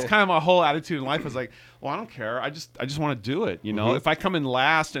 That's kind of my whole attitude in life is like, well, I don't care. I just want to do it. If I come in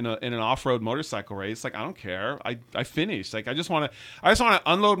last in an off-road motorcycle race, like I don't care. I finish. Like I just want to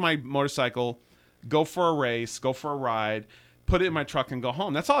unload my motorcycle, go for a race, go for a ride, put it in my truck and go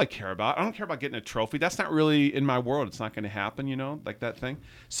home. That's all I care about. I don't care about getting a trophy. That's not really in my world. It's not going to happen, like that thing.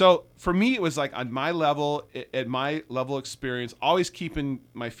 So for me, it was like on my level, at my level experience, always keeping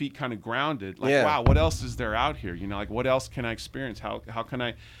my feet kind of grounded. Like, wow, what else is there out here? Like what else can I experience? How can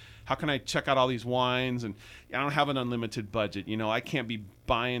I check out all these wines? And I don't have an unlimited budget. I can't be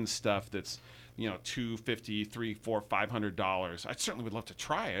buying stuff that's, $250, $300, $400, $500. I certainly would love to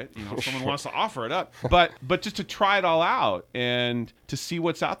try it. If someone wants to offer it up, but just to try it all out and to see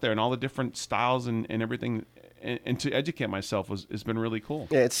what's out there and all the different styles and everything, and to educate myself has been really cool.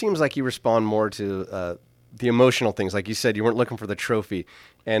 Yeah, it seems like you respond more to the emotional things. Like you said, you weren't looking for the trophy.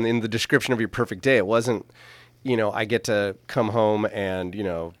 And in the description of your perfect day, it wasn't, I get to come home and,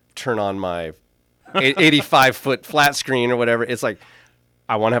 turn on my 85-foot flat screen or whatever. It's like,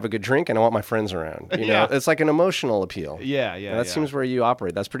 I want to have a good drink and I want my friends around. It's like an emotional appeal. Yeah. And that seems where you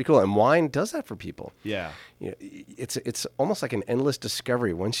operate. That's pretty cool. And wine does that for people. Yeah. It's almost like an endless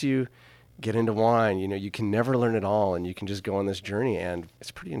discovery. Once you get into wine, you can never learn it all, and you can just go on this journey, and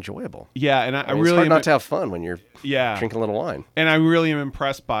it's pretty enjoyable. Yeah, and I mean, really it's hard not to have fun when you're drinking a little wine. And I really am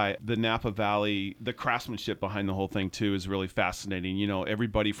impressed by the Napa Valley. The craftsmanship behind the whole thing too is really fascinating.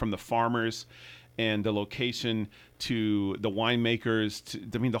 Everybody from the farmers and the location to the winemakers.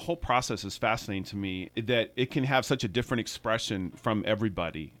 The whole process is fascinating to me, that it can have such a different expression from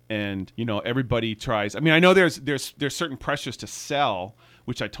everybody. And, everybody tries. I know there's certain pressures to sell,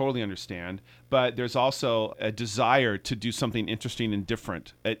 which I totally understand, but there's also a desire to do something interesting and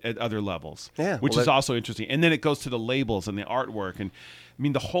different at other levels, which is also interesting. And then it goes to the labels and the artwork. And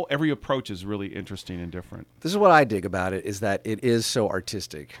every approach is really interesting and different. This is what I dig about it, is that it is so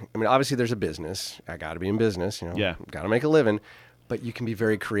artistic. Obviously there's a business. I got to be in business, got to make a living, but you can be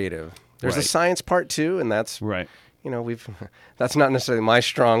very creative. There's a science part too, and that's right. That's not necessarily my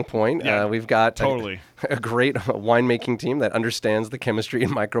strong point. Yeah, we've got totally a great winemaking team that understands the chemistry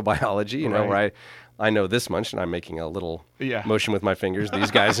and microbiology, where I know this much, and I'm making a little motion with my fingers.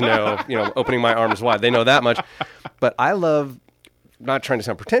 These guys know, opening my arms wide. They know that much. But I love, not trying to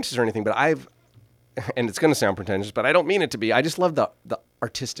sound pretentious or anything, but and it's going to sound pretentious, but I don't mean it to be. I just love the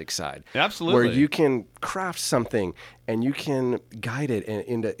artistic side. Absolutely. Where you can craft something and you can guide it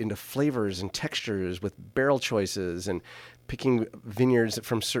into flavors and textures with barrel choices and picking vineyards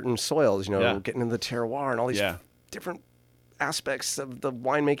from certain soils, getting into the terroir and all these different aspects of the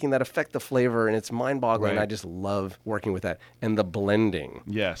winemaking that affect the flavor, and it's mind-boggling. Right. I just love working with that. And the blending.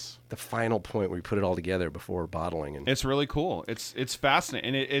 Yes. The final point where you put it all together before bottling. And it's really cool. It's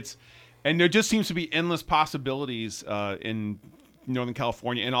fascinating. And and there just seems to be endless possibilities in Northern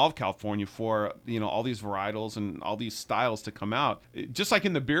California and all of California for all these varietals and all these styles to come out. Just like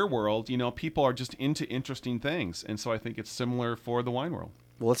in the beer world, people are just into interesting things, and so I think it's similar for the wine world.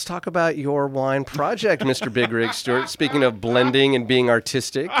 Well, let's talk about your wine project, Mr. Big Rig Stewart. Speaking of blending and being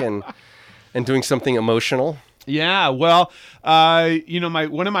artistic and doing something emotional. Yeah, well,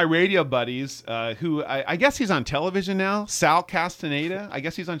 one of my radio buddies, who I guess he's on television now, Sal Castaneda. I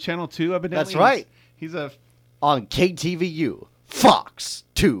guess he's on Channel 2, evidently. That's right. He's on KTVU, Fox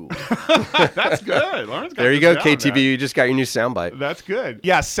 2. That's good. Lauren's got there you go, down, KTVU. man. You just got your new soundbite. That's good.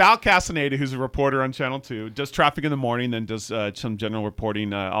 Yeah, Sal Castaneda, who's a reporter on Channel 2, does traffic in the morning, then does some general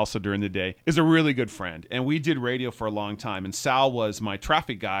reporting also during the day, is a really good friend. And we did radio for a long time. And Sal was my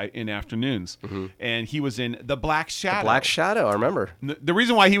traffic guy in afternoons. Mm-hmm. And he was in The Black Shadow. The Black Shadow, I remember. The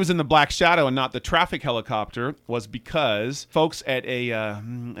reason why he was in The Black Shadow and not the traffic helicopter was because folks at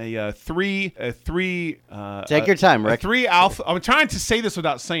a three Take your time, Rick. I'm trying to say this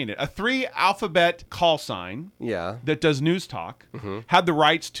without saying it. A 3-alphabet call sign that does news talk had the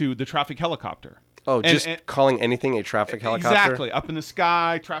rights to the traffic helicopter. Oh, just calling anything a traffic helicopter? Exactly. Up in the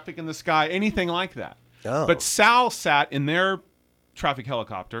sky, traffic in the sky, anything like that. Oh. But Sal sat in their traffic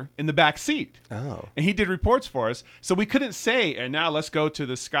helicopter in the back seat. Oh. And he did reports for us. So we couldn't say, and now let's go to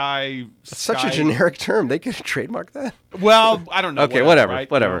the sky. Such a generic term. They could trademark that? Well, I don't know. Okay, whatever. Right?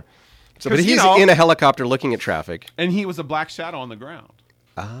 Whatever. So, but he's in a helicopter looking at traffic. And he was a black shadow on the ground.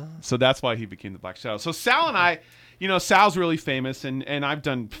 Ah. So that's why he became the Black Shadow. So Sal and I, Sal's really famous, and I've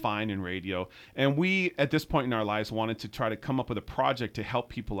done fine in radio. And we, at this point in our lives, wanted to try to come up with a project to help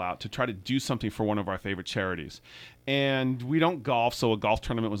people out, to try to do something for one of our favorite charities. And we don't golf, so a golf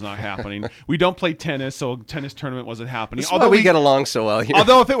tournament was not happening. We don't play tennis, so a tennis tournament wasn't happening. Although we get along so well.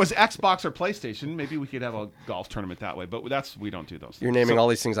 Although if it was Xbox or PlayStation, maybe we could have a golf tournament that way. But we don't do those. You're naming all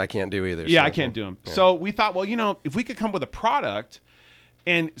these things I can't do either. Yeah, I can't do them. Yeah. So we thought, well, if we could come up with a product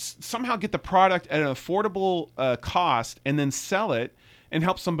and somehow get the product at an affordable cost and then sell it and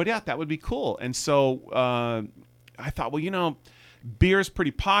help somebody out, that would be cool. And so I thought, well, beer is pretty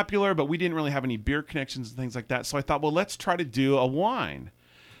popular, but we didn't really have any beer connections and things like that. So I thought, well, let's try to do a wine.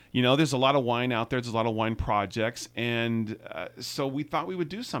 There's a lot of wine out there. There's a lot of wine projects. And so we thought we would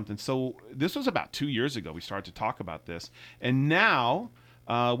do something. So this was about 2 years ago. We started to talk about this. And now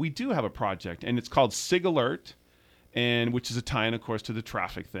we do have a project, and it's called Sig Alert. and which is a tie-in, of course, to the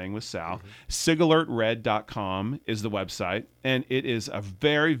traffic thing with Sal. SigAlertRed.com is the website, and it is a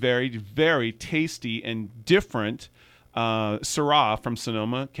very, very, very tasty and different Syrah from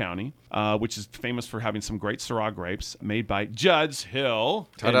Sonoma County, which is famous for having some great Syrah grapes made by Judd's Hill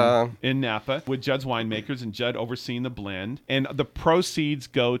in Napa with Judd's winemakers and Judd overseeing the blend. And the proceeds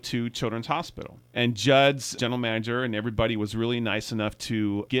go to Children's Hospital. And Judd's general manager and everybody was really nice enough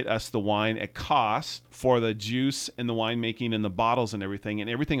to get us the wine at cost for the juice and the winemaking and the bottles and everything. And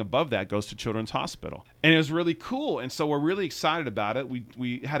everything above that goes to Children's Hospital. And it was really cool. And so we're really excited about it.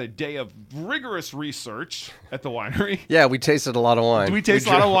 We had a day of rigorous research at the winery. Yeah, we tasted a lot of wine. We tasted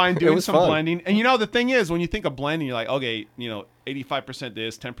a lot of wine doing some fun. blending. And the thing is, when you think of blending, you're like, okay, 85%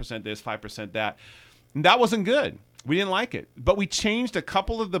 this, 10% this, 5% that. And that wasn't good. We didn't like it. But we changed a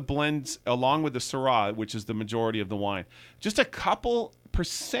couple of the blends along with the Syrah, which is the majority of the wine. Just a couple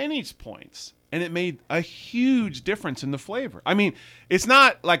percentage points. And it made a huge difference in the flavor. I mean, it's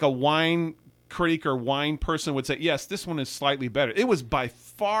not like a wine critic or wine person would say, yes, this one is slightly better. It was by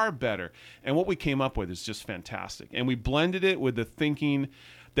far better. And what we came up with is just fantastic. And we blended it with the thinking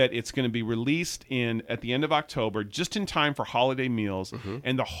that it's going to be released at the end of October, just in time for holiday meals.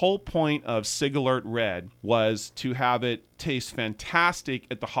 And the whole point of Sig Alert Red was to have it taste fantastic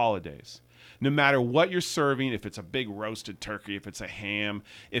at the holidays. No matter what you're serving, if it's a big roasted turkey, if it's a ham,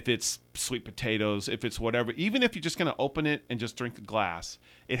 if it's sweet potatoes, if it's whatever, even if you're just going to open it and just drink a glass,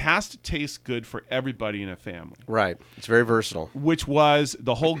 it has to taste good for everybody in a family. Right. It's very versatile. Which was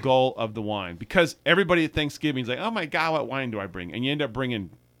the whole goal of the wine. Because everybody at Thanksgiving is like, oh my God, what wine do I bring? And you end up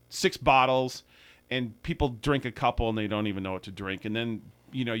bringing 6 bottles, and people drink a couple and they don't even know what to drink. And then,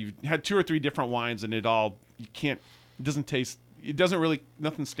 you've had 2 or 3 different wines and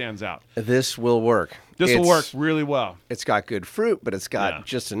nothing stands out. This will work. This will work really well. It's got good fruit, but it's got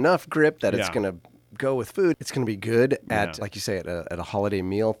just enough grip that it's going to go with food. It's going to be good at, like you say, at a holiday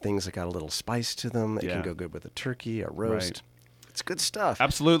meal. Things that got a little spice to them. It can go good with a turkey, a roast. Right. It's good stuff.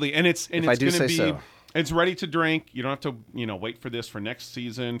 Absolutely. And it's going to be... So. It's ready to drink. You don't have to, wait for this for next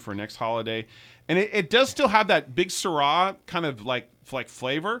season, for next holiday. And it does still have that big Syrah kind of like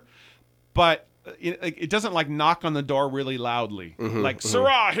flavor, but it doesn't like knock on the door really loudly.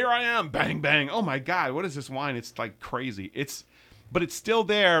 Syrah, here I am, bang, bang. Oh my God, what is this wine? It's like crazy. But it's still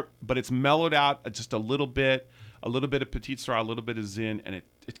there, but it's mellowed out just a little bit of Petite Syrah, a little bit of Zin, and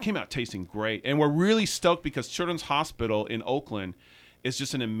it came out tasting great. And we're really stoked because Children's Hospital in Oakland is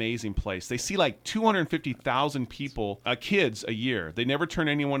just an amazing place. They see like 250,000 people, kids a year. They never turn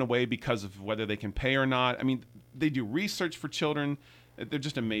anyone away because of whether they can pay or not. I mean, they do research for children. They're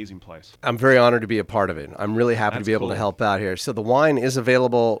just an amazing place. I'm very honored to be a part of it. I'm really happy to be able to help out here. So the wine is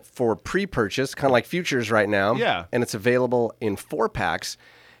available for pre-purchase, kind of like Futures right now. Yeah. And it's available in 4-packs.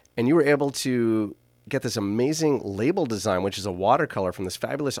 And you were able to get this amazing label design, which is a watercolor from this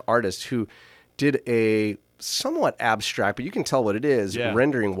fabulous artist who did a somewhat abstract, but you can tell what it is,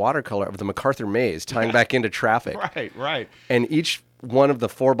 rendering watercolor of the MacArthur Maze, tying back into traffic. Right. And each one of the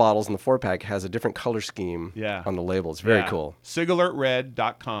 4 bottles in the 4-pack has a different color scheme on the label. It's very cool.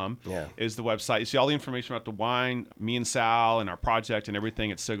 SigAlertRed.com is the website. You see all the information about the wine, me and Sal, and our project and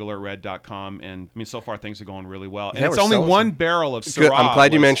everything at SigAlertRed.com. And I mean, so far things are going really well. And it's only one barrel of Syrah. Good. I'm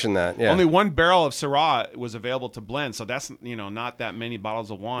glad you mentioned that. Yeah. Only one barrel of Syrah was available to blend, so that's not that many bottles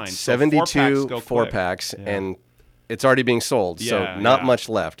of wine. 72 4-packs, and it's already being sold. So not much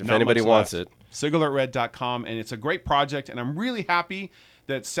left. If anybody wants it. SigAlertRed.com, and it's a great project, and I'm really happy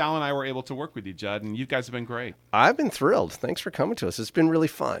that Sal and I were able to work with you, Judd, and you guys have been great. I've been thrilled. Thanks for coming to us. It's been really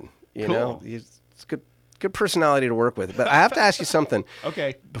fun. It's good personality to work with. But I have to ask you something.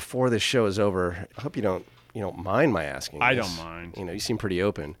 Okay. Before this show is over, I hope you don't mind my asking. I don't mind. You seem pretty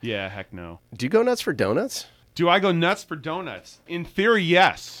open. Yeah, heck no. Do you go nuts for donuts? Do I go nuts for donuts? In theory,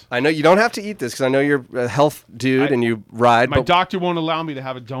 yes. I know you don't have to eat this because I know you're a health dude and you ride. My doctor won't allow me to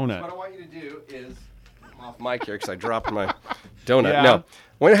have a donut. What I want you to do is, I'm off mic here because I dropped my donut. No, I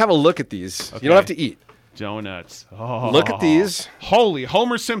want you to have a look at these. Okay. You don't have to eat. Donuts. Oh. Look at these. Holy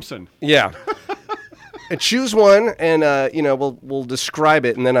Homer Simpson. Yeah. And choose one, and we'll describe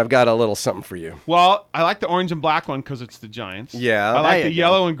it, and then I've got a little something for you. Well, I like the orange and black one because it's the Giants. Yeah, I like the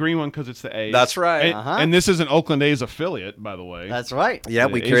yellow and green one because it's the A's. That's right. And this is an Oakland A's affiliate, by the way. That's right. Yeah,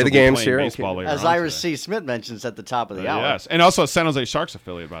 we carry the games here. As Iris C. Smith mentions at the top of the hour. Yes, and also a San Jose Sharks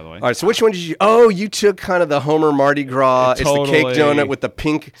affiliate, by the way. All right, so which one did you? Oh, you took kind of the Homer Mardi Gras. Totally. It's the cake donut with the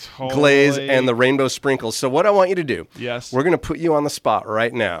pink glaze and the rainbow sprinkles. So what I want you to do? Yes. We're going to put you on the spot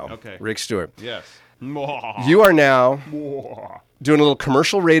right now. Okay. Rick Stewart. Yes. You are now doing a little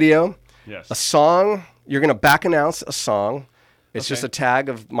commercial radio. Yes. A song. You're going to back announce a song It's just a tag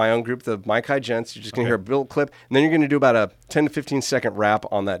of my own group, the Mike High Gents. You're just going to hear a build clip, and then you're going to do about a 10 to 15 second rap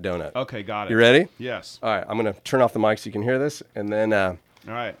on that donut. Okay, got it. You ready? Yes. All right, I'm going to turn off the mic so you can hear this, and then, All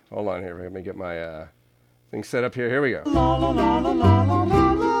right. hold on here. Let me get my thing set up here. Here we go.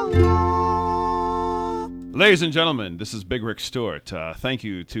 Ladies and gentlemen, this is Big Rick Stewart. Thank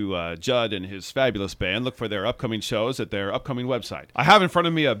you to Judd and his fabulous band. Look for their upcoming shows at their upcoming website. I have in front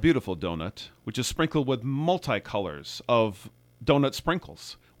of me a beautiful donut, which is sprinkled with multicolors of donut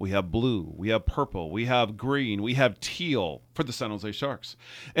sprinkles. We have blue, we have purple, we have green, we have teal for the San Jose Sharks.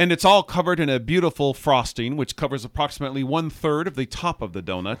 And it's all covered in a beautiful frosting, which covers approximately 1/3 of the top of the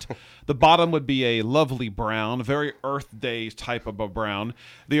donut. The bottom would be a lovely brown, very Earth Day type of a brown.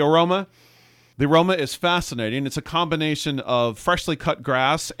 The aroma is fascinating. It's a combination of freshly cut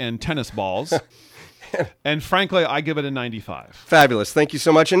grass and tennis balls. And frankly, I give it a 95. Fabulous. Thank you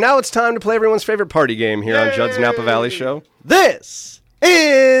so much. And now it's time to play everyone's favorite party game here on Judd's Napa Valley Show. This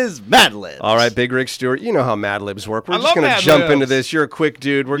is Mad Libs. All right, Big Rick Stewart, you know how Mad Libs work. We're I just love going to Mad jump Libs. into this. You're a quick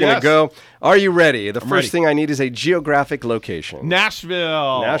dude. We're going to Yes. go. Are you ready? The I'm first ready. thing I need is a geographic location.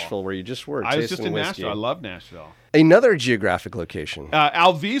 Nashville. Nashville, where you just were. I was just tasting in whiskey. Nashville. I love Nashville. Another geographic location.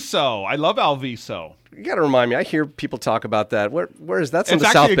 Alviso. I love Alviso. You got to remind me. I hear people talk about that. Where is that? That's in It's the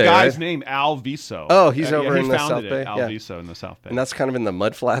actually South Bay, a guy's right? name, Alviso. Oh, he's over he in the founded South Bay? it, Yeah. Alviso in the South Bay. And that's kind of in the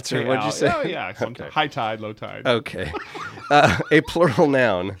mud flats, or what'd you say? Oh, yeah. Sometimes. High tide, low tide. Okay. A plural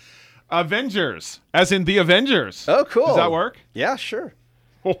noun. Avengers, as in the Avengers. Oh, cool. Does that work? Yeah, sure.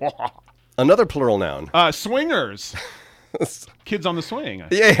 Another plural noun. Swingers. Kids on the Swing.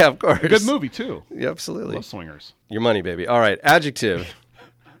 Yeah, of course. Good movie, too. Yeah, absolutely. Love Swingers. Your money, baby. All right, adjective.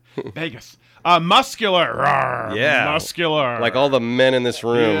 Vegas. Muscular. Rawr. Yeah. Muscular. Like all the men in this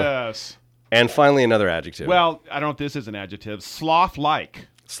room. Yes. And finally, another adjective. Well, I don't know if this is an adjective. Sloth-like.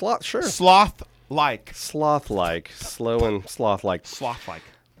 Sloth, sure. Sloth-like. Sloth-like. Slow and sloth-like. Sloth-like.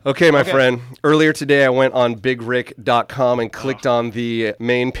 Okay, my friend. Earlier today, I went on bigrick.com and clicked on the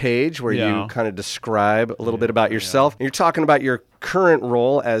main page where Yeah. you kind of describe a little bit about yourself. And you're talking about your current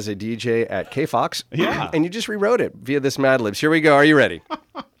role as a DJ at K-Fox. Yeah. And you just rewrote it via this Mad Libs. Here we go. Are you ready?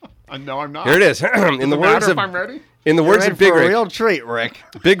 No, I'm not. Here it is. In the words of I'm ready? in the words You're in of Big for a Rick. real treat, Rick.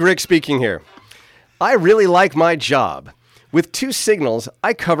 Big Rick speaking here. I really like my job. With 2 signals,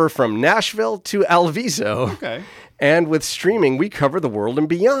 I cover from Nashville to Alviso. Okay. And with streaming, we cover the world and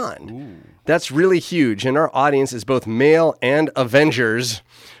beyond. That's really huge. And our audience is both male and Avengers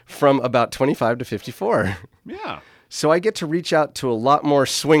from about 25 to 54. Yeah. So I get to reach out to a lot more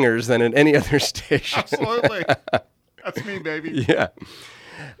swingers than at any other station. Absolutely. That's me, baby. Yeah.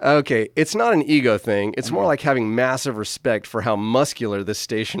 Okay, it's not an ego thing. It's more like having massive respect for how muscular this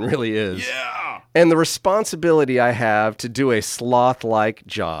station really is. Yeah. And the responsibility I have to do a sloth-like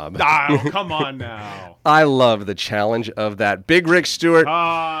job. Oh, come on now. I love the challenge of that. Big Rick Stewart,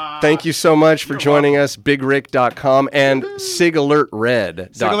 Ah. thank you so much for joining us. BigRick.com and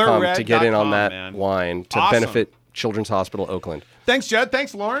SigAlertRed.com to get in on SigAlertRed.com, that man. wine to Awesome. benefit Children's Hospital Oakland. Thanks, Jed.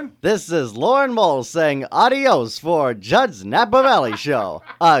 Thanks, Lauren. This is Lauren Mole saying adios for Judd's Napa Valley Show,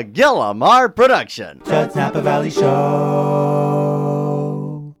 a Gillamar production. Judd's Napa Valley Show.